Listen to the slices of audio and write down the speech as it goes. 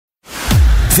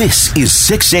This is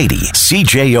 680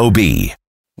 CJOB.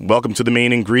 Welcome to the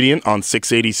main ingredient on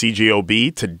 680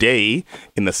 CJOB. Today,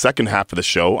 in the second half of the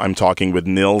show, I'm talking with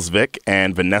Nils, Vic,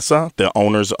 and Vanessa, the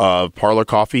owners of Parlour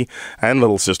Coffee and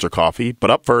Little Sister Coffee. But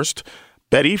up first,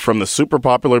 Betty from the super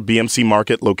popular BMC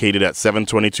Market located at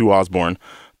 722 Osborne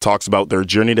talks about their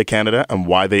journey to Canada and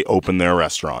why they opened their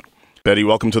restaurant. Betty,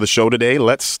 welcome to the show today.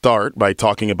 Let's start by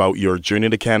talking about your journey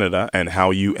to Canada and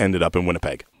how you ended up in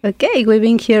Winnipeg. Okay, we've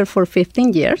been here for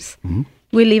 15 years. Mm-hmm.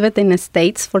 We lived in the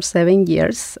States for 7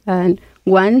 years. And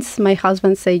once my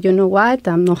husband said, you know what,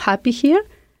 I'm not happy here.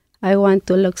 I want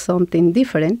to look something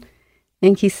different.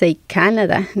 And he said,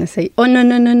 Canada. And I say, oh,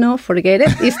 no, forget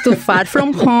it. It's too far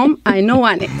from home. I don't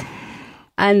want it.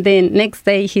 And then next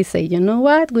day he said, you know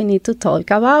what, we need to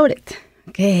talk about it.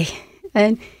 Okay.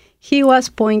 And he was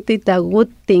pointed the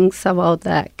good things about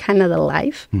the Canada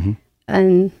life. Mm-hmm.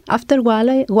 And after a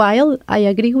while, I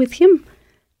agree with him.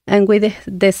 And we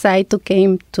decide to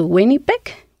came to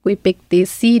Winnipeg. We picked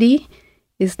this city.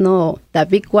 It's not the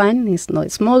big one. It's not a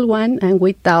small one. And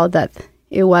we thought that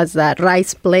it was the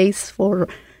right place for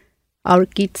our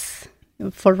kids,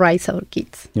 for raise our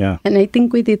kids. Yeah. And I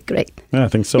think we did great. Yeah, I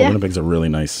think so. Yeah. Winnipeg's a really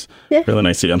nice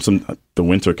city. The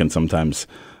winter can sometimes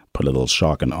put a little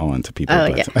shock and awe into people. Oh,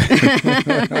 yeah.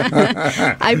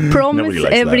 I promise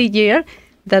every year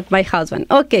that my husband,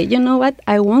 okay, you know what?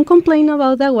 I won't complain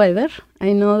about the weather.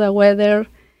 I know the weather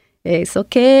is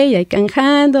okay. I can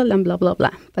handle and blah, blah,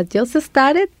 blah. But just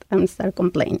start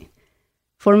complaining.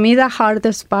 For me, the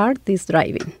hardest part is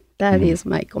driving. That is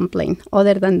my complaint.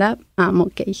 Other than that, I'm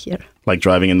okay here. Like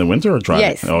driving in the winter or driving?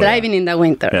 Yes, driving in the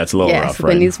winter. Yeah, it's a little rough, right?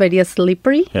 When it's very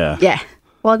slippery. Yeah.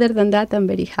 Other than that, I'm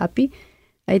very happy.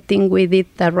 I think we did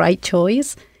the right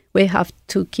choice. We have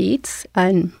 2 kids,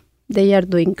 and they are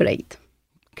doing great.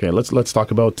 Okay, let's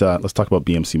talk about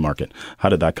BMC Market. How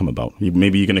did that come about?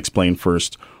 Maybe you can explain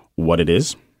first what it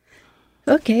is.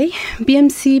 Okay,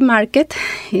 BMC Market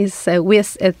is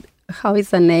how is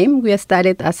the name? We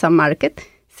started as a market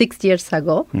 6 years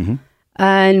ago,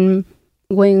 and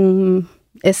when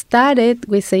it started,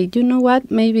 we said, you know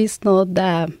what? Maybe it's not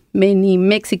that many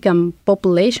Mexican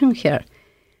population here,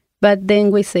 but then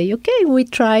we say, okay, we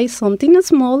try something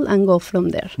small and go from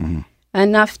there. Mm-hmm.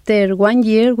 And after 1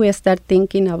 year, we start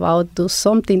thinking about do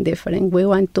something different. We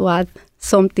want to add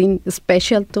something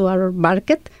special to our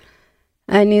market.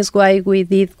 And it's why we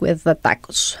did with the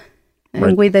tacos.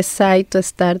 And we decided to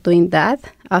start doing that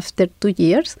after 2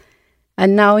 years.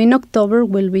 And now in October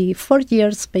will be 4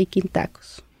 years making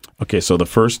tacos. Okay, so the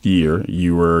first year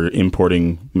you were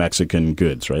importing Mexican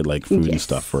goods, right? Like food and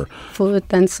stuff. Food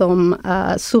and some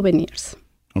souvenirs.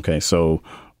 Okay, so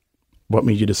what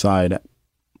made you decide?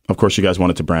 Of course, you guys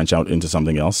wanted to branch out into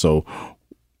something else. So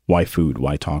why food?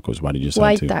 Why tacos? Why did you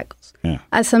decide to? Why tacos? Yeah.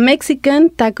 As a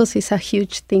Mexican, tacos is a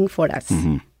huge thing for us.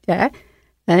 Mm-hmm. Yeah.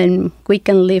 And we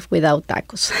can live without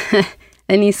tacos.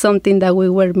 And it's something that we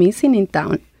were missing in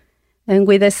town. And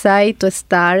we decided to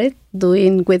start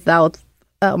doing without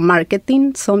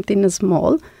marketing, something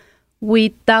small. We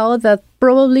thought that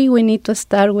probably we need to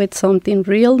start with something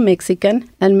real Mexican,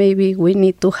 and maybe we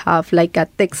need to have like a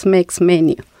Tex-Mex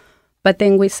menu. But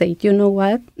then we say, you know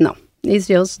what? No, it's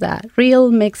just the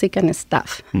real Mexican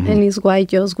stuff. Mm-hmm. And it's why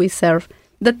just we serve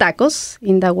the tacos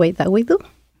in the way that we do.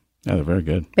 Yeah, they're very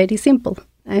good. Very simple.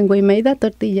 And we made the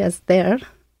tortillas there,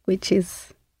 which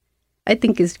is, I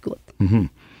think is good. Mm-hmm.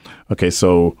 Okay,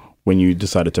 so when you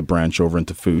decided to branch over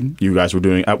into food, you guys were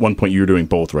doing, at one point you were doing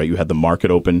both, right? You had the market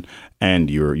open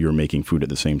and you're making food at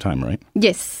the same time, right?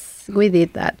 Yes, we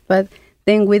did that. But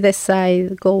then we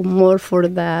decided go more for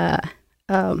the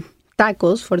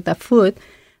tacos, for the food,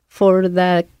 for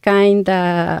the kind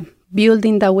of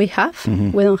building that we have.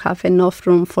 Mm-hmm. We don't have enough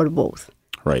room for both.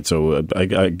 Right. So I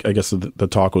guess the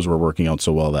tacos were working out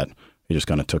so well that you just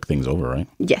kind of took things over, right?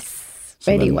 Yes,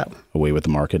 so very well. Away with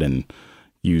the market and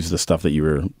use the stuff that you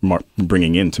were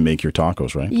bringing in to make your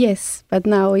tacos, right? Yes, but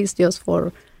now it's just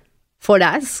for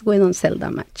us. We don't sell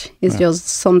that much. It's just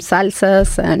some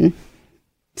salsas and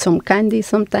some candy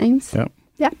sometimes. Yeah.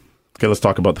 Yeah. Okay, let's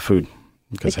talk about the food.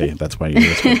 Because, hey, that's why you're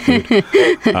here,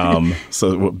 food.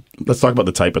 So let's talk about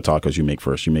the type of tacos you make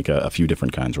first. You make a few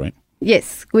different kinds, right?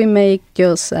 Yes, we make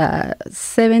just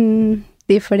 7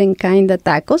 different kind of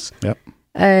tacos. Yep.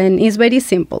 And it's very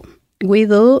simple. We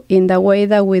do in the way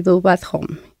that we do at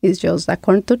home. It's just a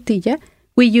corn tortilla.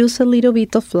 We use a little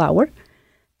bit of flour.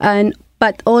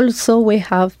 But also we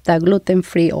have the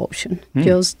gluten-free option.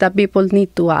 Just that people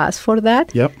need to ask for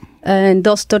that. Yep. And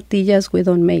those tortillas we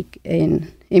don't make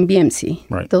in BMC.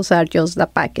 Right. Those are just the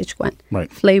packaged one.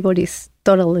 Right. Flavor is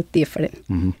totally different.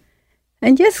 Mm-hmm.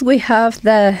 And yes, we have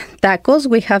the tacos.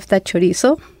 We have the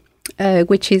chorizo.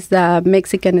 which is the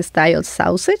Mexican-style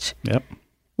sausage. Yep.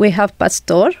 We have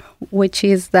pastor, which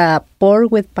is the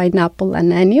pork with pineapple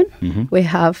and onion. Mm-hmm. We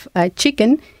have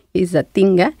chicken, is the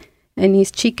tinga, and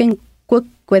it's chicken cooked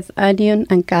with onion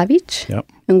and cabbage. Yep.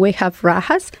 And we have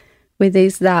rajas, which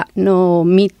is the no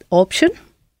meat option.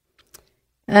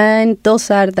 And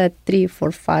those are the $3 for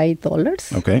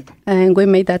 $5. Okay. And we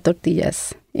made the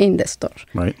tortillas in the store.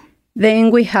 Right.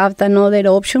 Then we have another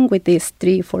option, which is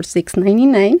 $3 for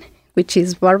 $6.99, which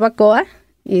is barbacoa,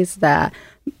 is the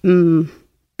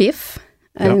beef.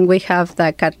 And Yep. we have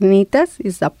the carnitas,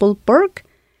 is the pulled pork.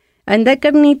 And the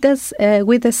carnitas,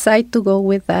 we decide to go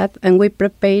with that, and we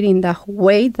prepare in the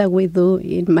way that we do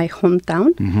in my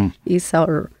hometown. Mm-hmm. It's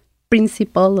our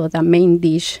principal or the main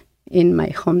dish in my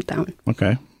hometown.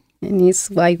 Okay. And it's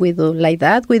why we do like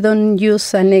that. We don't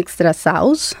use an extra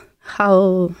sauce,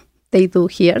 how they do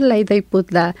here. Like they put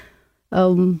the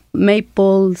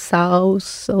maple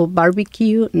sauce or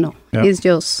barbecue. No, Yeah. it's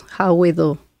just how we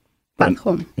do back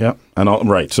home. Yeah. And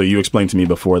right. So you explained to me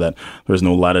before that there's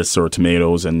no lettuce or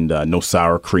tomatoes and no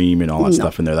sour cream and all that No.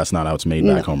 stuff in there. That's not how it's made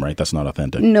back No. home, right? That's not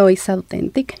authentic. No, it's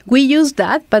authentic. We use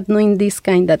that, but not in this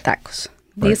kind of tacos.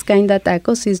 This kind of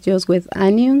tacos is just with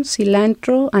onion,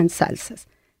 cilantro, and salsas.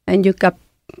 And you can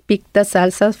pick the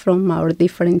salsas from our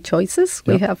different choices.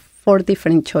 We Yep. have 4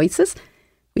 different choices,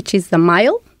 which is the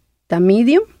mild, the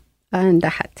medium, and the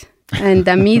hot. And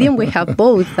the medium, we have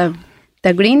both,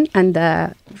 the green and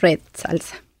the red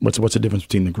salsa. What's the difference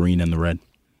between the green and the red?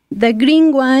 The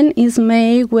green one is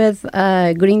made with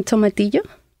green tomatillo.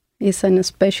 It's a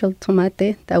special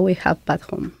tomate that we have back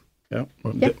home. Yeah.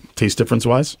 Yeah. Taste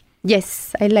difference-wise?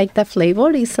 Yes, I like the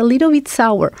flavor. It's a little bit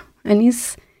sour, and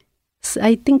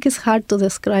I think it's hard to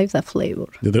describe the flavor.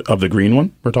 Of the green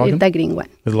one we're talking? The green one.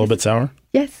 It's a little bit sour?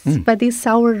 Yes, but it's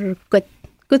sour,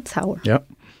 good sour. Yep.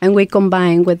 And we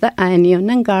combine with the onion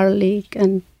and garlic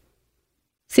and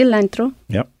cilantro.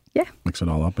 Yep. Yeah. Mix it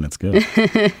all up and it's good.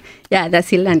 Yeah, the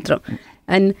cilantro.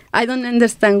 And I don't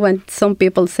understand when some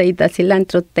people say that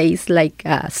cilantro tastes like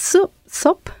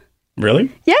soup.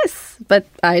 Really? Yes, but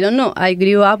I don't know. I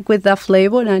grew up with the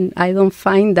flavor, and I don't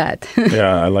find that.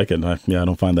 Yeah, I like it. I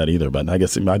don't find that either, but I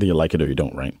guess either you like it or you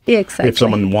don't, right? Yeah, exactly. If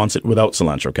someone wants it without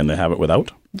cilantro, can they have it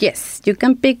without? Yes, you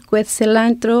can pick with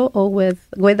cilantro or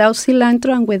without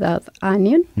cilantro and without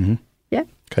onion. Mm-hmm. Yeah.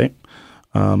 Okay.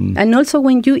 And also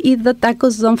when you eat the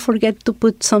tacos, don't forget to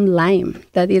put some lime.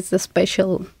 That is the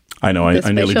special. I know. I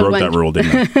nearly special broke that one. rule,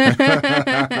 didn't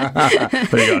I?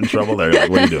 But you got in trouble there. You're like,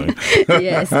 what are you doing?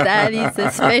 Yes, that is a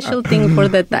special thing for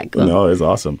the taco. No, it's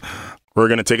awesome. We're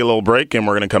going to take a little break, and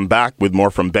we're going to come back with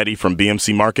more from Betty from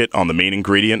BMC Market on The Main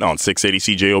Ingredient on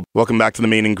 680 CJO. Welcome back to The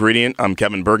Main Ingredient. I'm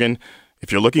Kevin Burgin.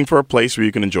 If you're looking for a place where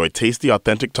you can enjoy tasty,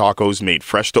 authentic tacos made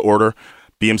fresh to order,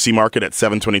 BMC Market at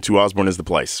 722 Osborne is the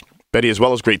place. Betty, as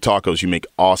well as great tacos, you make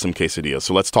awesome quesadillas.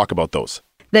 So let's talk about those.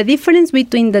 The difference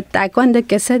between the taco and the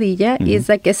quesadilla is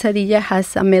the quesadilla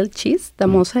has a melt cheese, the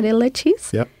mozzarella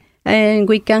cheese. Yep. And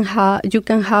you can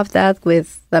have that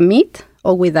with the meat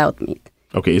or without meat.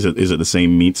 Okay, is it the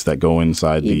same meats that go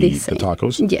inside the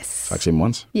tacos? Yes. Exact same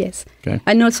ones? Yes. Okay.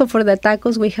 And also for the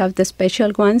tacos, we have the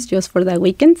special ones just for the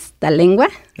weekends, the lengua.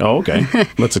 Oh, okay.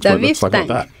 Let's talk about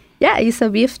that. Yeah, it's a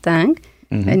beef tongue,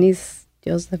 and it's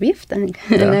just the beef tongue.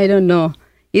 And I don't know.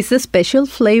 It's a special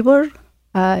flavor.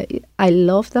 I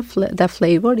love the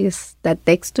flavor. The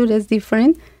texture is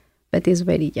different, but it's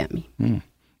very yummy.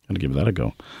 Gotta give that a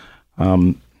go.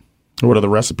 What are the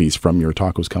recipes from your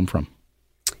tacos come from?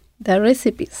 The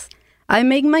recipes. I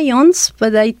make my own,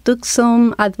 but I took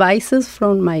some advices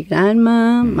from my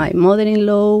grandma, my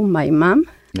mother-in-law, my mom,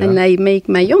 and I make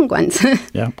my own ones.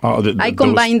 Yeah. I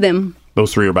combine them.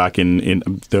 Those three are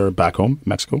they're back home,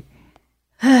 Mexico?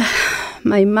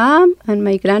 My mom and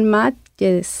my grandma,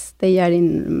 yes, they are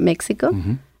in Mexico.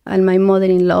 And my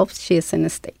mother-in-law, she's in the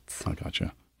States. I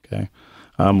gotcha. Okay.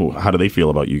 How do they feel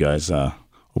about you guys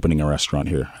opening a restaurant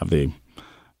here?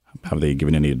 Have they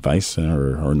given any advice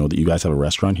or know that you guys have a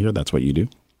restaurant here? That's what you do?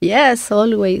 Yes,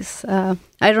 always.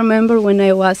 I remember when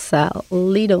I was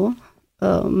little,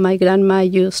 my grandma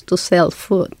used to sell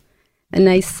food. And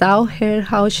I saw her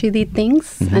how she did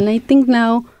things. And I think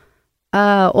now,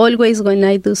 always when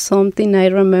I do something, I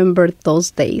remember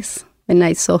those days. And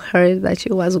I saw her that she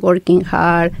was working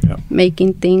hard,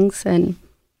 making things. And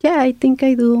yeah, I think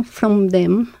I do from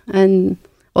them. And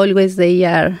always they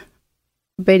are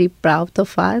very proud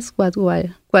of us, what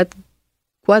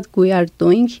we are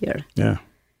doing here. Yeah.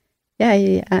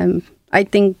 Yeah, I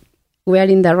think we are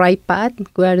in the right path.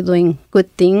 We are doing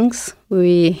good things.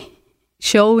 We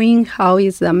showing how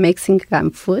is the Mexican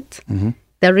food,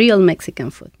 the real Mexican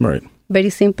food. Right. Very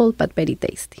simple, but very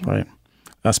tasty. Right.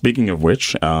 Speaking of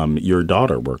which, your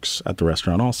daughter works at the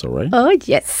restaurant also, right? Oh,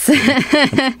 yes.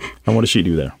 And what does she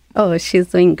do there? Oh, she's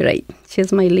doing great.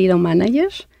 She's my little manager,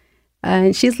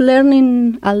 and she's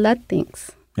learning a lot of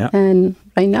things. Yeah. And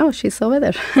right now, she's over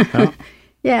there. Yeah.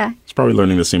 Yeah. She's probably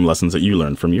learning the same lessons that you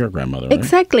learned from your grandmother, right?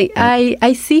 Exactly. Yeah.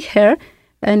 I see her,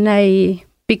 and I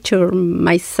picture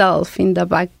myself in the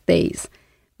back days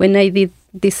when I did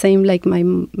the same, like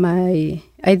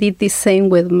I did the same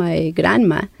with my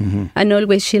grandma, and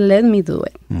always she let me do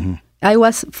it.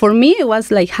 For me, it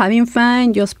was like having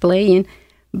fun, just playing,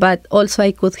 but also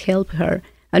I could help her.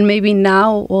 And maybe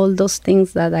now all those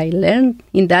things that I learned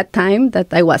in that time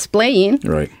that I was playing,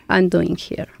 right, I'm doing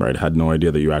here. Right. Had no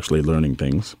idea that you were actually learning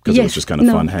things because it was just kind of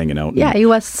fun hanging out. Yeah, it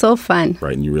was so fun.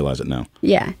 Right, and you realize it now.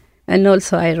 Yeah. And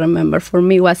also I remember for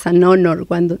me it was an honor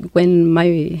when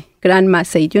my grandma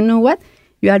said, you know what?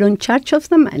 You are in charge of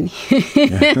the money.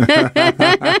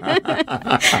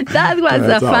 That was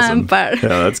the fun awesome. part. Yeah,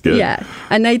 that's good. Yeah.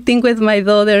 And I think with my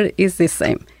daughter is the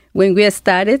same. When we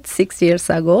started 6 years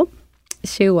ago,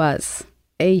 she was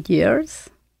 8 years.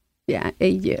 Yeah,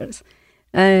 8 years.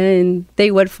 And they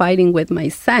were fighting with my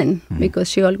son because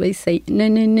she always say,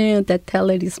 no, that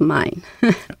teller is mine.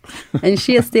 And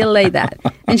she is still like that.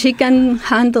 And she can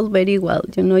handle very well.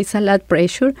 You know, it's a lot of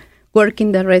pressure. Work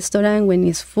in the restaurant when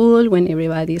it's full, when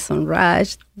everybody is on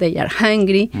rush, they are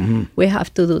hungry. We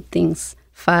have to do things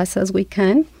fast as we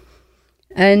can.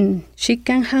 And she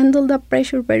can handle the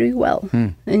pressure very well.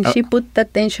 And she put the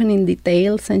attention in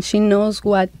details, and she knows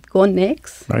what go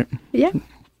next. Right. Yeah.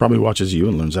 Probably watches you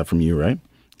and learns that from you, right?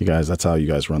 You guys, that's how you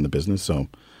guys run the business. So,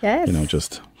 yes. you know,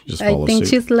 just follow I think suit.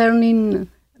 she's learning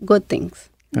good things.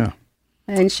 Yeah.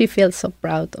 And she feels so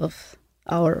proud of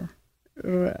our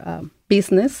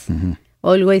business.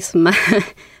 Always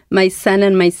my son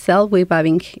and myself, we're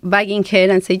begging her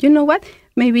and say, you know what?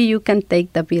 Maybe you can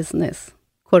take the business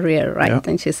career, right? Yeah.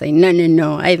 And she say,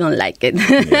 no, I don't like it.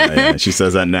 Yeah. She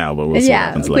says that now, but we'll see what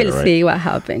happens later, we'll right? see what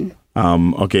happens.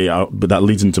 Okay, but that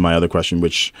leads into my other question,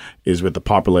 which is with the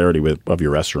popularity of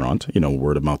your restaurant. You know,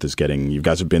 word of mouth is getting. You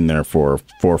guys have been there for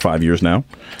 4 or 5 years now.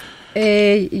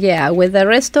 Yeah, with the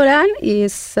restaurant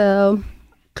is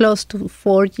close to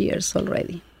 4 years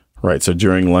already. Right. So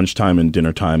during lunchtime and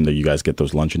dinner time, that you guys get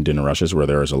those lunch and dinner rushes where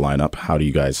there is a lineup. How do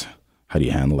you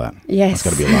handle that? Yes,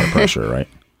 that's got to be a lot of pressure, right?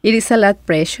 It is a lot of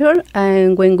pressure,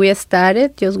 and when we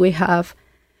started, it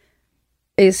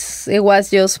was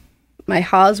just my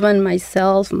husband,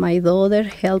 myself, my daughter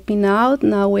helping out.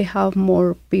 Now we have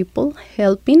more people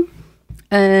helping,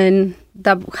 and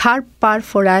the hard part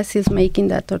for us is making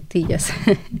the tortillas.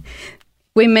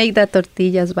 We make the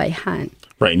tortillas by hand.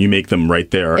 Right, and you make them right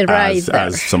there,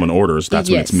 as someone orders.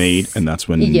 That's when it's made, and that's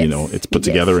when you know it's put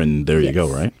together, and there you go,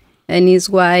 right? And it's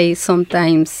why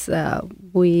sometimes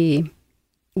we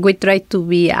try to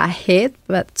be ahead,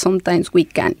 but sometimes we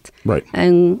can't. Right.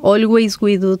 And always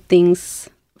we do things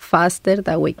faster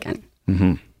than we can.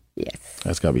 Yes.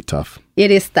 That's got to be tough.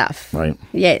 It is tough. Right.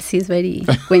 Yes, it's very,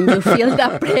 when you feel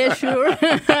the pressure.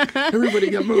 Everybody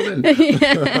get moving.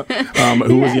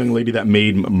 Who was the young lady that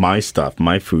made my stuff,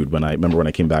 my food, when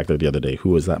I came back there the other day? Who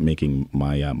was that making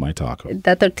my taco?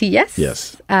 The tortillas?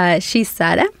 Yes. She's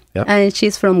Sarah, yep. And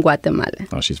she's from Guatemala.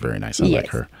 Oh, she's very nice. I like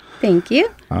her. Thank you.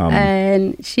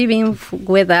 And she's been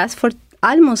with us for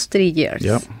almost 3 years.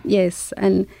 Yep. Yes,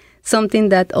 and something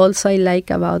that also I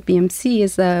like about BMC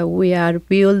is that we are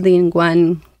building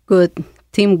one good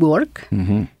teamwork.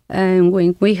 And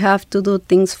when we have to do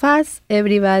things fast,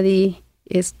 everybody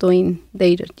is doing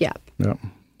their job. Yep.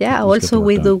 Yeah, also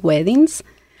we do weddings.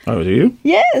 Oh, do you?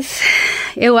 Yes.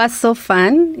 It was so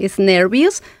fun. It's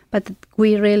nervous, but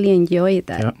we really enjoy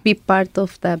that. Yep. Be part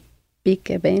of the big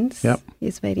events. Yep.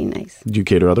 It's very nice. Do you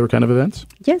cater other kind of events?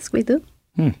 Yes, we do.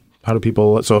 How do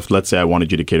people, so if let's say I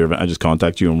wanted you to cater, I just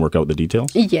contact you and work out the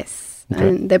details? Yes. Okay.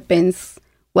 And depends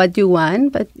what you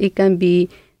want, but it can be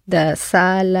the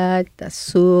salad, the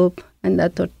soup, and the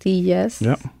tortillas.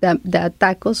 Yep. The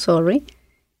tacos, sorry.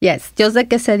 Yes, just the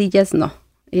quesadillas, no.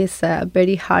 It's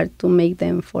very hard to make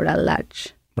them for a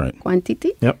large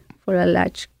quantity, for a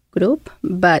large group,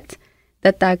 but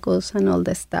the tacos and all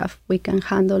the stuff we can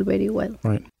handle very well.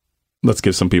 Right. Let's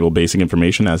give some people basic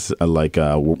information as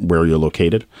where you're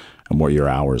located and what your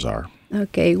hours are.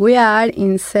 Okay, we are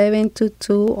in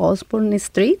 722 Osborne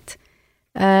Street,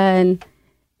 and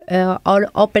our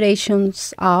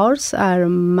operations hours are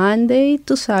Monday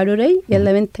to Saturday,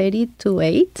 11:30 to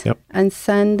 8, and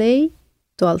Sunday,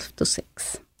 12 to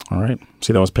 6. All right.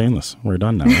 See, that was painless. We're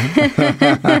done now.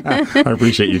 Right? I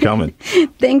appreciate you coming.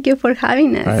 Thank you for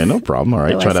having us. All right, no problem. All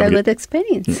right. It was a good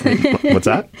experience. What's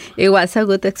that? It was a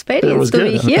good experience to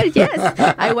be here,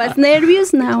 yes. I was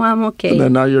nervous. Now I'm okay.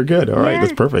 Now you're good. All right.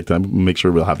 That's perfect. I'll make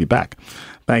sure we'll have you back.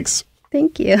 Thanks.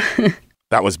 Thank you.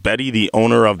 That was Betty, the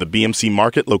owner of the BMC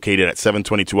Market located at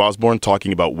 722 Osborne,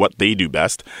 talking about what they do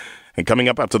best. And coming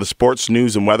up after the sports,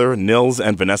 news, and weather, Nils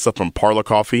and Vanessa from Parlour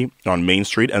Coffee on Main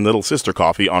Street and Little Sister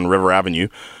Coffee on River Avenue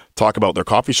talk about their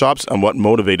coffee shops and what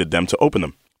motivated them to open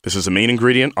them. This is The Main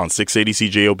Ingredient on 680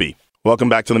 CJOB. Welcome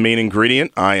back to The Main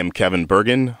Ingredient. I am Kevin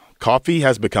Burgin. Coffee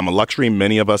has become a luxury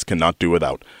many of us cannot do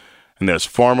without. And there's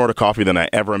far more to coffee than I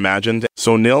ever imagined.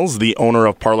 So Nils, the owner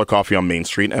of Parlour Coffee on Main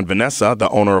Street, and Vanessa, the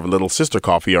owner of Little Sister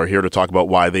Coffee, are here to talk about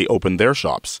why they opened their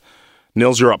shops.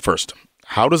 Nils, you're up first.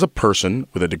 How does a person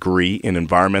with a degree in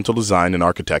environmental design and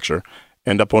architecture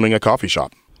end up owning a coffee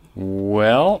shop?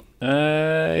 Well,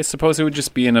 I suppose it would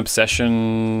just be an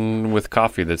obsession with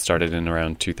coffee that started in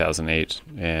around 2008,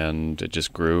 and it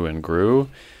just grew and grew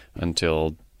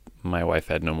until my wife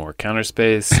had no more counter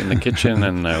space in the kitchen,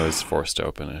 and I was forced to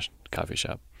open a coffee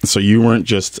shop. So you weren't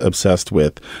just obsessed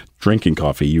with drinking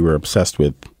coffee, you were obsessed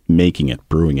with making it,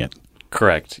 brewing it.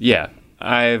 Correct, yeah.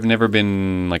 I've never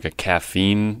been like a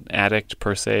caffeine addict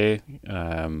per se.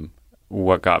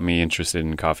 What got me interested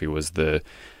in coffee was the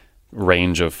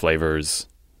range of flavors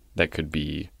that could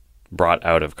be brought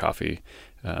out of coffee,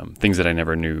 things that I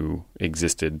never knew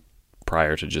existed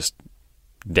prior to just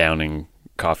downing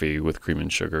coffee with cream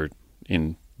and sugar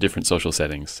in different social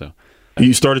settings. So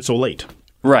you started so late.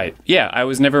 Right. Yeah, I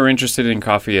was never interested in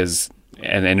coffee as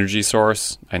an energy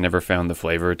source. I never found the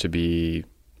flavor to be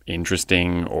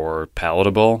interesting or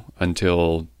palatable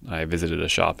until I visited a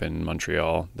shop in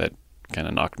Montreal that kind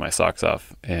of knocked my socks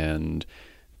off, and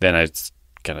then I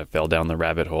kind of fell down the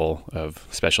rabbit hole of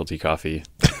specialty coffee.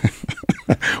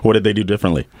 What did they do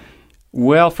differently?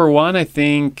 Well, for one, I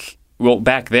think,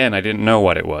 back then I didn't know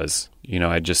what it was. You know,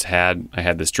 I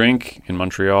had this drink in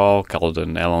Montreal called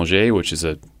an allongé, which is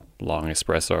a long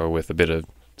espresso with a bit of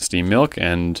steamed milk,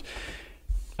 and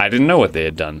I didn't know what they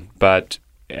had done. But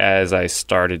as I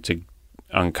started to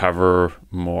uncover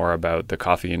more about the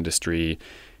coffee industry,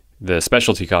 the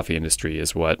specialty coffee industry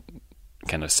is what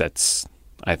kind of sets,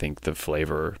 I think, the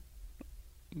flavor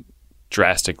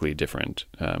drastically different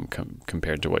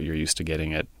compared to what you're used to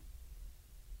getting at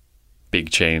big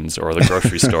chains or the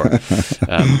grocery store.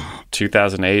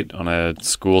 2008, on a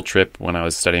school trip when I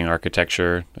was studying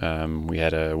architecture, we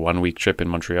had a 1-week trip in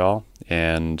Montreal,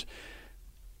 and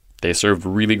they served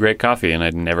really great coffee, and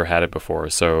I'd never had it before.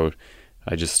 So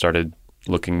I just started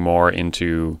looking more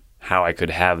into how I could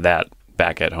have that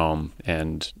back at home.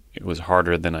 And it was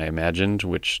harder than I imagined,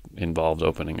 which involved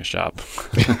opening a shop.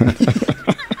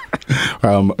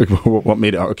 What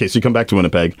made it? Okay, so you come back to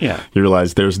Winnipeg. Yeah. You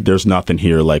realize there's nothing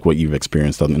here like what you've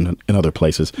experienced in other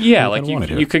places. Yeah, like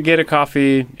you could get a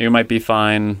coffee, it might be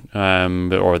fine,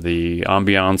 or the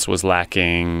ambiance was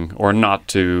lacking, or not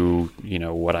to,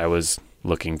 what I was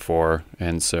looking for.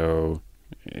 And so,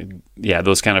 yeah,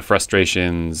 those kind of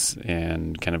frustrations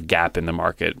and kind of gap in the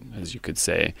market, as you could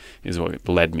say, is what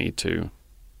led me to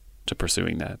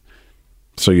pursuing that.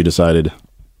 So you decided,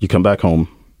 you come back home,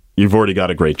 you've already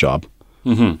got a great job,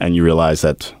 and you realize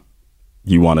that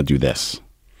you want to do this.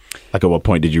 Like, at what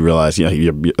point did you realize,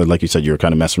 like you said, you were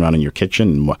kind of messing around in your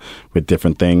kitchen with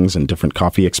different things and different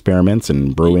coffee experiments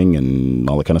and brewing and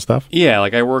all that kind of stuff? Yeah,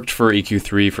 like I worked for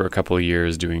EQ3 for a couple of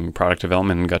years doing product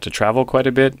development and got to travel quite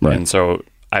a bit. Right. And so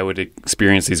I would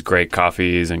experience these great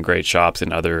coffees and great shops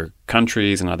in other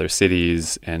countries and other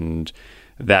cities. And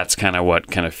that's kind of what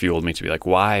kind of fueled me to be like,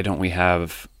 why don't we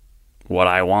have what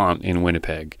I want in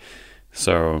Winnipeg?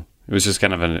 So it was just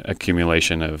kind of an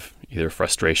accumulation of either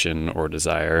frustration or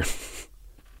desire.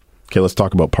 Okay, let's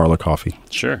talk about Parlour Coffee.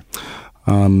 Sure.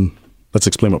 Let's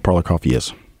explain what Parlour Coffee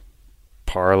is.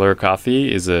 Parlour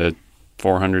Coffee is a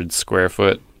 400 square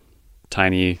foot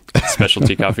tiny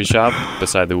specialty coffee shop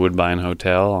beside the Woodbine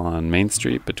Hotel on Main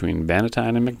Street between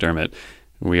Bannatyne and McDermott.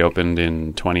 We opened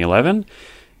in 2011,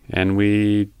 and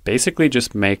we basically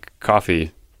just make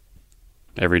coffee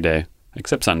every day,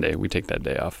 except Sunday. We take that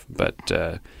day off.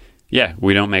 But yeah,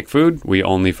 we don't make food. We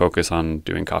only focus on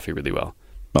doing coffee really well.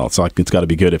 Well, it's got to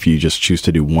be good if you just choose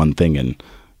to do one thing, and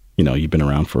you've been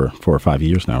around for 4 or 5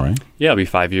 years now, right? Yeah, it'll be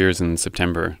 5 years in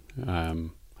September.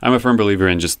 I'm a firm believer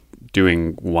in just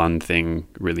doing one thing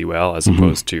really well as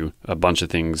opposed to a bunch of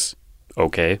things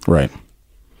okay. Right.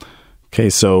 Okay,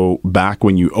 so back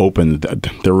when you opened,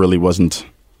 there really wasn't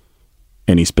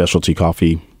any specialty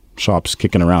coffee shops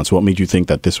kicking around. So what made you think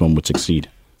that this one would succeed?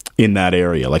 in that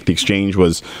area? Like the Exchange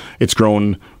it's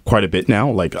grown quite a bit now.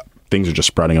 Like things are just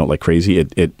sprouting out like crazy.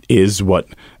 It is what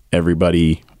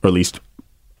everybody, or at least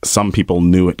some people,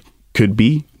 knew it could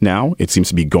be now. It seems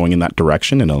to be going in that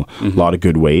direction in a lot of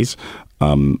good ways.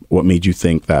 What made you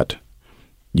think that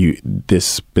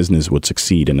this business would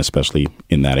succeed, and especially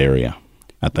in that area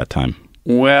at that time?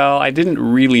 Well, I didn't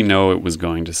really know it was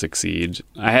going to succeed.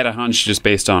 I had a hunch just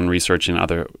based on research in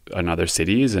other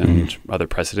cities and other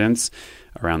precedents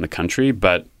around the country.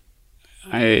 But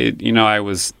I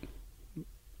was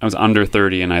under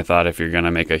 30, and I thought if you're going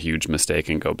to make a huge mistake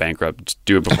and go bankrupt,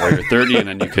 do it before you're 30, and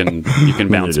then you can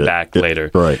bounce back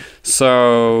later. Right.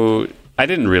 So I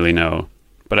didn't really know,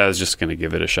 but I was just going to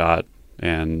give it a shot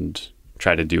and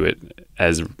try to do it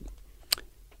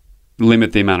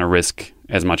limit the amount of risk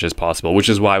as much as possible, which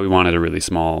is why we wanted a really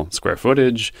small square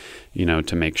footage,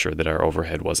 to make sure that our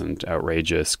overhead wasn't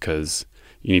outrageous, because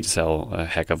you need to sell a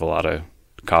heck of a lot of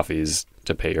coffees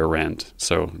to pay your rent.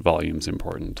 So volume's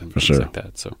important and things like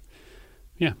that. So,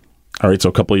 yeah. All right. So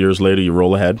a couple of years later, you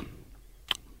roll ahead.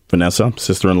 Vanessa,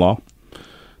 sister-in-law,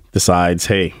 decides,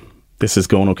 hey, this is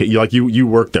going okay. You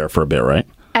worked there for a bit, right?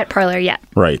 At Parlour, yeah.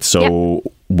 Right. So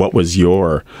what was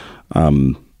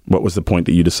what was the point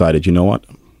that you decided, you know what,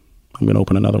 I'm going to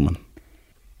open another one?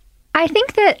 I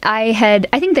think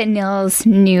that Nils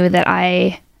knew that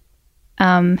I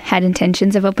had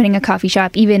intentions of opening a coffee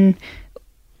shop, even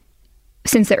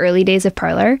since the early days of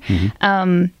Parlour.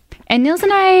 And Nils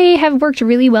and I have worked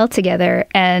really well together,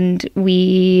 and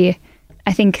we,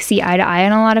 I think, see eye to eye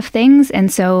on a lot of things.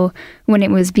 And so when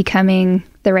it was becoming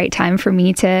the right time for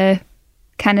me to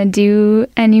kind of do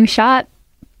a new shop,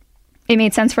 it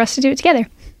made sense for us to do it together.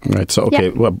 Right. So, okay,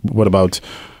 what about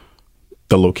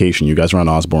the location? You guys are on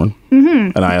Osborne.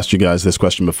 And I asked you guys this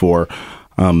question before.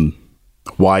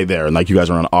 Why there? And like, you guys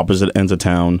are on opposite ends of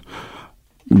town,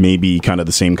 maybe kind of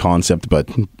the same concept, but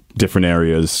different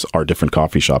areas are different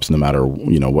coffee shops, no matter,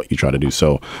 what you try to do.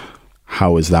 So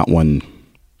how is that one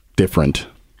different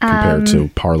compared to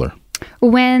Parlour?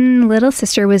 When little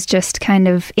sister was just kind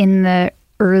of in the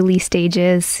early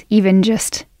stages, even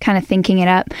just kind of thinking it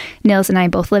up, Nils and I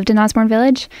both lived in Osborne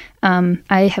Village.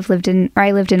 I lived in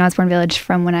Osborne Village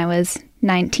from when I was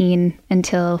 19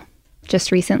 until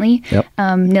just recently. Yep.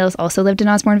 Nils also lived in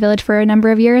Osborne Village for a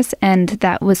number of years, and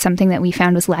that was something that we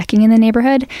found was lacking in the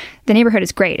neighborhood. The neighborhood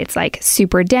is great. It's like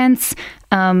super dense.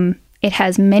 It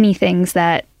has many things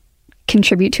that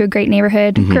contribute to a great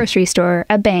neighborhood: grocery store,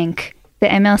 a bank, the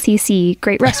MLCC,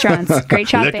 great restaurants, great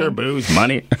shopping. Liquor, booze,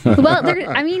 money. Well,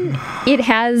 it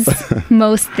has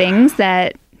most things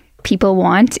that people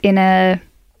want in a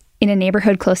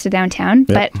neighborhood close to downtown,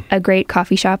 but a great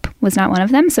coffee shop was not one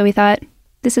of them. So we thought,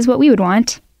 this is what we would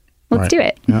want. Let's do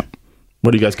it. Yeah.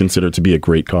 What do you guys consider to be a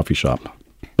great coffee shop,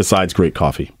 besides great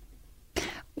coffee?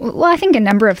 Well, I think a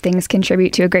number of things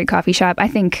contribute to a great coffee shop. I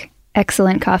think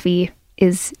excellent coffee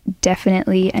is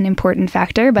definitely an important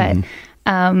factor, but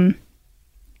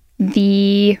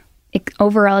the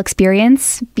overall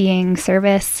experience, being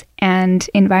service and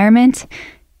environment,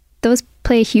 those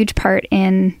play a huge part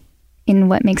in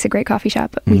what makes a great coffee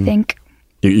shop, we think.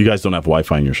 You guys don't have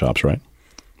Wi-Fi in your shops, right?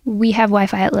 We have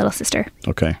Wi-Fi at Little Sister.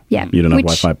 Okay. Yeah. You don't have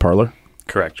Wi-Fi at Parlour?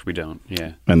 Correct, we don't,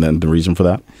 yeah. And then the reason for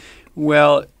that?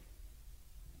 Well,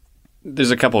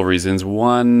 there's a couple of reasons.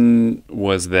 One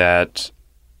was that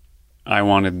I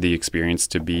wanted the experience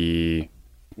to be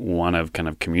one of kind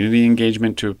of community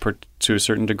engagement to a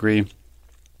certain degree,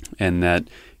 and that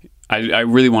I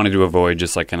really wanted to avoid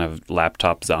just like kind of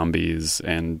laptop zombies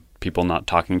and people not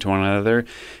talking to one another.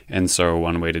 And so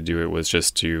one way to do it was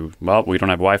just we don't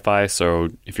have Wi-Fi, so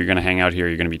if you're going to hang out here,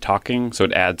 you're going to be talking. So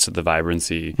it adds to the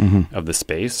vibrancy of the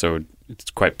space. So it's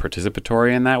quite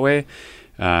participatory in that way.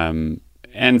 And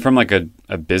from like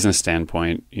a business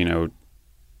standpoint,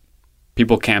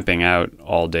 people camping out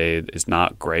all day is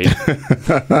not great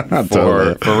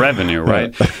for revenue,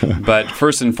 right? But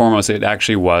first and foremost, it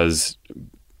actually was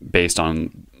based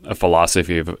on a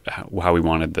philosophy of how we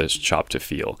wanted the shop to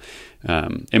feel.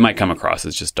 It might come across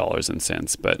as just dollars and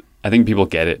cents, but I think people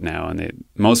get it now, and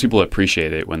most people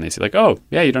appreciate it when they say like, "Oh,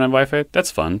 yeah, you don't have Wi-Fi? That's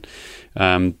fun."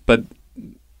 But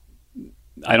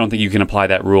I don't think you can apply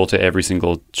that rule to every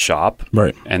single shop.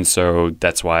 Right. And so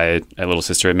that's why at Little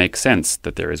Sister, it makes sense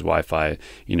that there is Wi-Fi.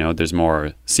 There's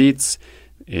more seats.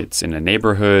 It's in a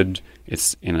neighborhood.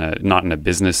 It's not in a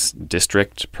business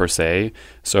district per se.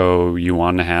 So you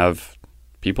want to have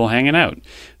people hanging out.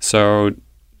 So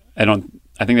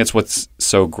I think that's what's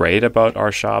so great about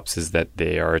our shops, is that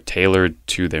they are tailored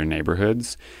to their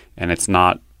neighborhoods, and it's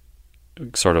not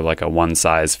sort of like a one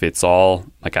size fits all.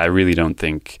 Like, I really don't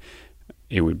think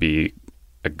it would be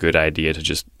a good idea to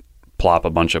just plop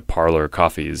a bunch of Parlour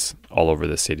coffees all over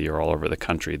the city or all over the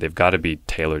country. They've got to be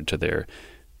tailored to their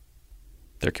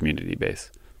community base.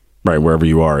 Right, wherever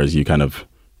you are, as you kind of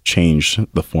change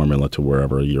the formula to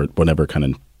whatever kind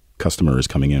of customer is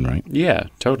coming in, right? Yeah,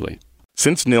 totally.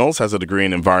 Since Nils has a degree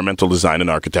in environmental design and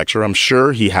architecture, I'm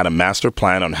sure he had a master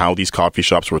plan on how these coffee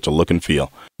shops were to look and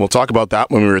feel. We'll talk about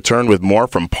that when we return with more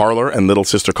from Parlour and Little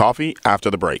Sister Coffee after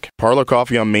the break. Parlour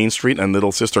Coffee on Main Street and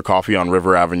Little Sister Coffee on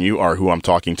River Avenue are who I'm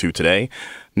talking to today.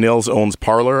 Nils owns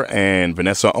Parlour and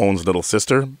Vanessa owns Little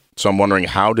Sister. So I'm wondering,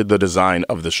 how did the design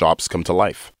of the shops come to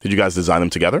life? Did you guys design them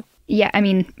together? Yeah, I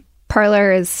mean,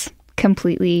 Parlour is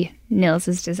completely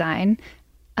Nils's design.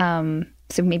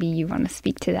 So maybe you want to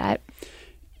speak to that.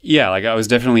 Yeah, like I was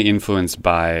definitely influenced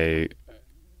by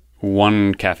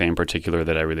one cafe in particular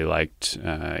that I really liked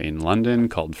in London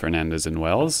called Fernandez and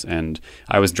Wells. And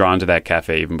I was drawn to that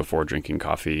cafe even before drinking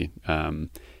coffee. And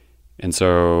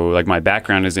so like my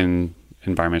background is in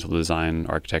environmental design,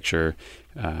 architecture.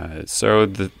 So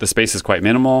the space is quite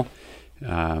minimal.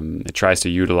 It tries to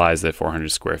utilize the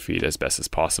 400 square feet as best as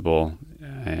possible.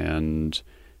 And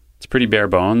it's pretty bare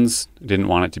bones. Didn't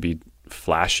want it to be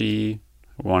flashy.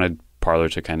 Wanted Parlour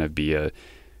to kind of be a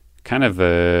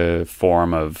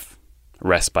form of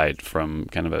respite from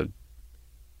kind of a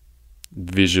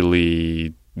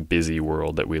visually busy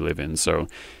world that we live in. So,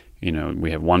 you know,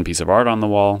 we have one piece of art on the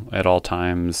wall at all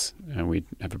times, and we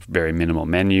have a very minimal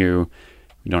menu.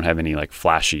 We don't have any like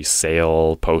flashy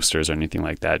sale posters or anything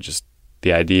like that. Just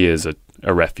the idea is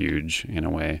a refuge in a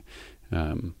way.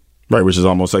 Right, which is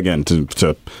almost, again,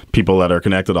 to people that are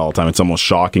connected all the time, it's almost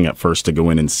shocking at first to go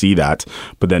in and see that,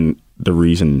 but then the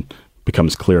reason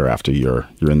becomes clear after you're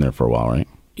in there for a while, right?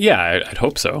 Yeah, I'd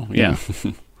hope so, yeah.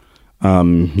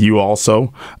 You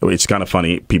also, it's kind of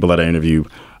funny, people that I interview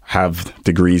have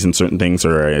degrees in certain things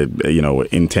or,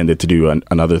 intended to do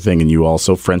another thing, and you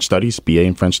also French studies, BA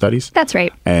in French studies? That's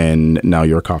right. And now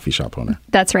you're a coffee shop owner.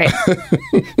 That's right.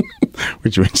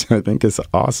 which I think is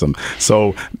awesome.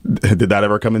 So did that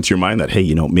ever come into your mind that,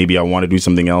 hey, maybe I want to do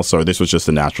something else, or this was just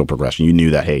a natural progression? You knew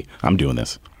that, hey, I'm doing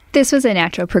this. This was a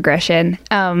natural progression.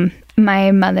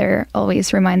 My mother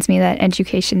always reminds me that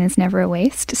education is never a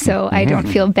waste, so I don't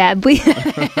feel badly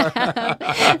a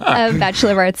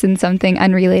Bachelor of Arts in something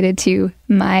unrelated to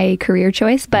my career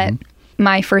choice. But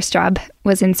my first job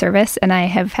was in service, and I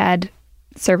have had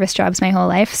service jobs my whole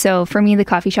life. So for me, the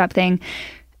coffee shop thing,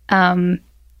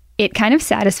 it kind of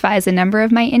satisfies a number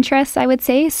of my interests, I would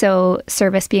say. So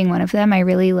service being one of them. I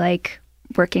really like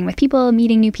working with people,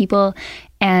 meeting new people,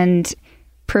 and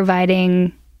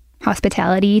providing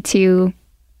hospitality to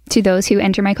those who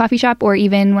enter my coffee shop, or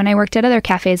even when I worked at other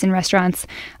cafes and restaurants.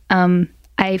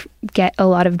 I get a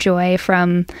lot of joy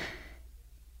from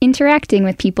interacting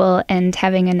with people and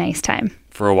having a nice time.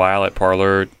 For a while at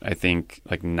Parlour, I think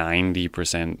like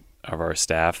 90% of our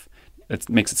staff, it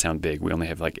makes it sound big, we only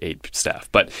have like 8 staff,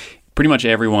 but pretty much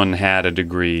everyone had a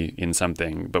degree in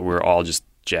something, but we're all just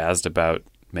jazzed about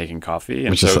making coffee.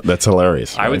 And That's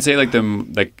hilarious. I would say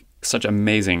such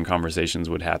amazing conversations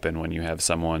would happen when you have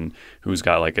someone who's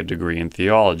got like a degree in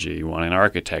theology, one in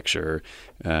architecture,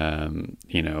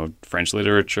 French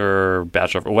literature,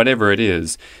 bachelor, whatever it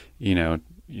is. You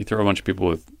throw a bunch of people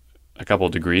with a couple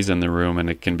of degrees in the room, and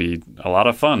it can be a lot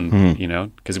of fun.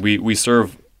 Because we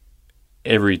serve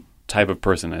every type of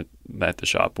person at the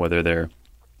shop, whether they're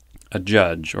a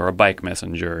judge or a bike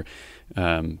messenger,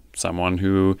 someone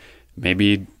who may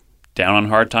be down on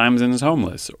hard times and is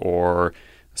homeless, or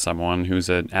someone who's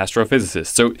an astrophysicist.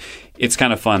 So it's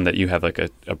kind of fun that you have like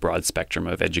a broad spectrum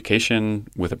of education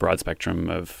with a broad spectrum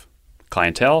of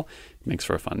clientele. It makes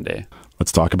for a fun day.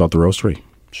 Let's talk about the roastery.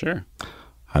 Sure.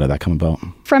 How did that come about?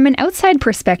 From an outside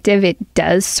perspective, it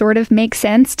does sort of make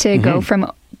sense to go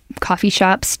from coffee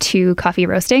shops to coffee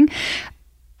roasting.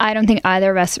 I don't think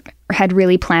either of us had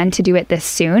really planned to do it this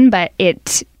soon, but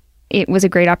it was a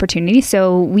great opportunity.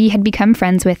 So we had become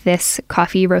friends with this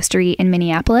coffee roastery in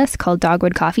Minneapolis called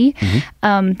Dogwood Coffee.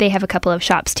 They have a couple of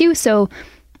shops too. So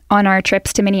on our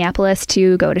trips to Minneapolis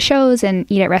to go to shows and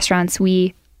eat at restaurants,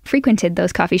 we frequented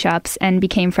those coffee shops and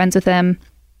became friends with them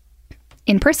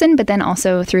in person, but then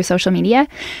also through social media.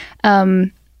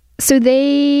 So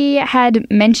they had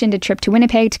mentioned a trip to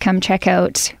Winnipeg to come check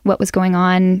out what was going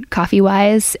on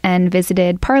coffee-wise, and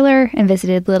visited Parlour and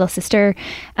visited Little Sister.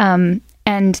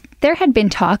 And there had been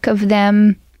talk of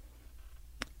them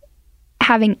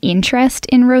having interest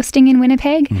in roasting in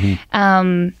Winnipeg.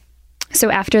 So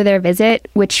after their visit,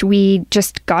 which we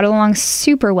just got along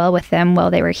super well with them while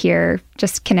they were here,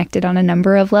 just connected on a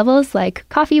number of levels, like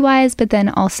coffee-wise, but then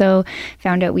also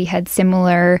found out we had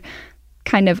similar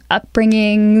kind of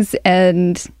upbringings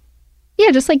and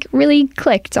just like really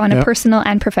clicked on a personal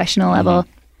and professional level.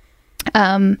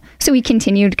 So we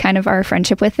continued kind of our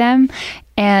friendship with them,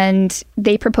 and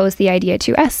they proposed the idea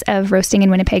to us of roasting in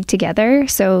Winnipeg together.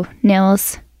 So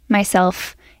Nils,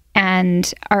 myself,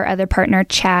 and our other partner,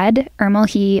 Chad Ermel,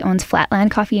 he owns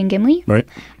Flatland Coffee in Gimli. Right.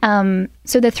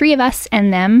 So the three of us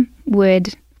and them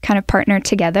would kind of partner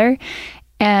together.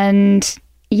 And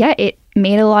yeah, it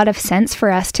made a lot of sense for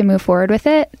us to move forward with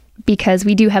it, because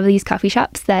we do have these coffee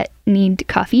shops that need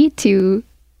coffee to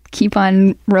keep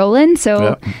on rolling.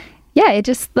 So yeah, it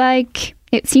just like,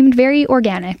 it seemed very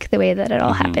organic the way that it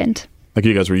all happened. Like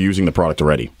you guys were using the product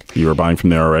already. You were buying from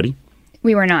there already?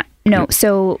 We were not. No.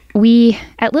 So we,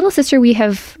 at Little Sister, we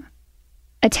have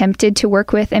attempted to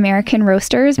work with American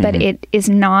roasters, but it is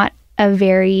not a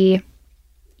very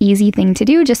easy thing to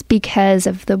do just because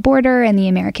of the border and the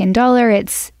American dollar.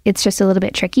 It's just a little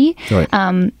bit tricky,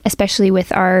 especially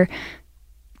with our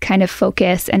kind of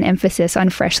focus and emphasis on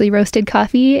freshly roasted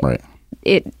coffee. Right.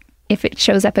 If it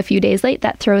shows up a few days late,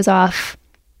 that throws off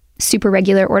super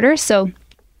regular orders. So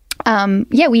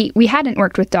we hadn't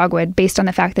worked with Dogwood based on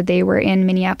the fact that they were in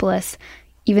Minneapolis.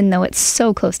 Even though it's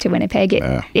so close to Winnipeg,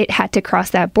 it had to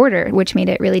cross that border, which made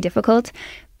it really difficult.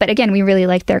 But again, we really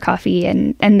liked their coffee,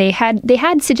 and they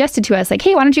had suggested to us, like,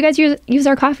 hey, why don't you guys use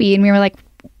our coffee? And we were like,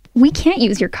 we can't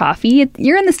use your coffee.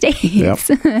 You're in the States. Yep.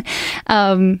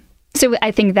 So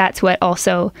I think that's what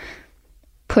also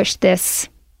pushed this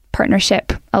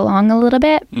partnership along a little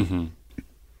bit.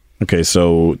 Okay,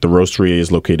 so the roastery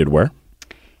is located where?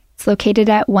 It's located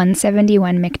at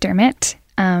 171 McDermott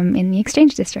in the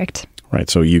Exchange District. Right.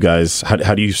 So you guys,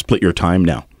 how do you split your time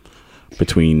now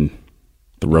between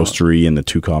the roastery and the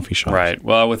two coffee shops? Right.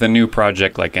 Well, with a new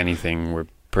project like anything, we're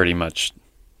pretty much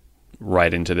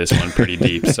right into this one pretty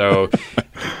deep. So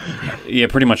yeah,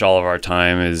 pretty much all of our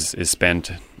time is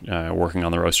spent working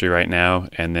on the roastery right now.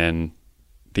 And then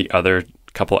the other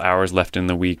couple hours left in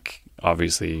the week,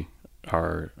 obviously,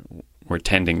 we're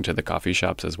tending to the coffee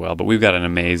shops as well. But we've got an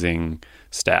amazing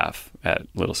staff at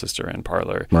Little Sister and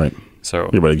Parlour. Right. So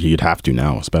but you'd have to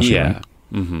now, especially. Yeah.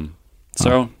 Right?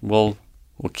 So we'll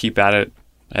keep at it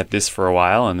at this for a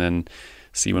while, and then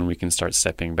see when we can start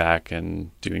stepping back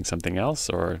and doing something else,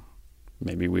 or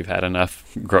maybe we've had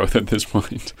enough growth at this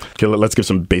point. Okay, let's give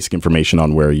some basic information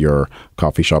on where your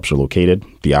coffee shops are located,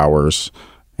 the hours,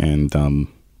 and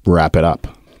wrap it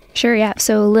up. Sure, yeah.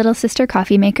 So Little Sister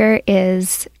Coffee Maker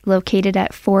is located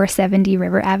at 470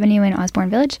 River Avenue in Osborne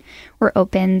Village. We're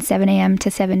open 7 a.m.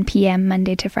 to 7 p.m.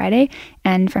 Monday to Friday,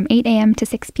 and from 8 a.m. to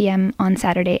 6 p.m. on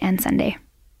Saturday and Sunday.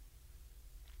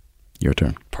 Your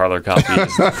turn. Parlour Coffee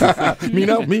is Me.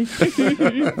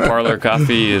 Parlour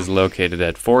Coffee is located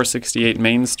at 468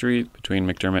 Main Street between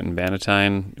McDermott and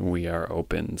Bannatyne. We are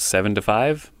open 7 to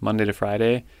 5 Monday to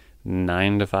Friday,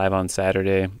 9 to 5 on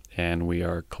Saturday, and we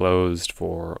are closed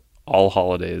for all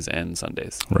holidays and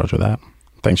Sundays. Roger that.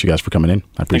 Thanks, you guys, for coming in.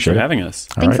 I appreciate it. Thanks for having us.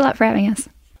 Thanks a lot for having us.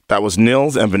 That was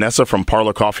Nils and Vanessa from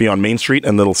Parlour Coffee on Main Street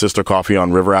and Little Sister Coffee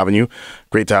on River Avenue.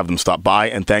 Great to have them stop by.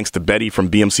 And thanks to Betty from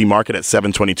BMC Market at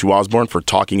 722 Osborne for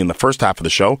talking in the first half of the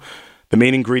show. The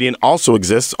Main Ingredient also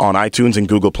exists on iTunes and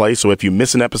Google Play, so if you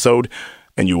miss an episode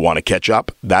and you want to catch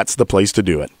up, that's the place to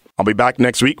do it. I'll be back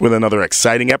next week with another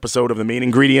exciting episode of The Main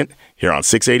Ingredient here on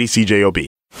 680 CJOB.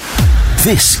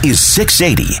 This is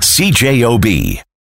 680 CJOB.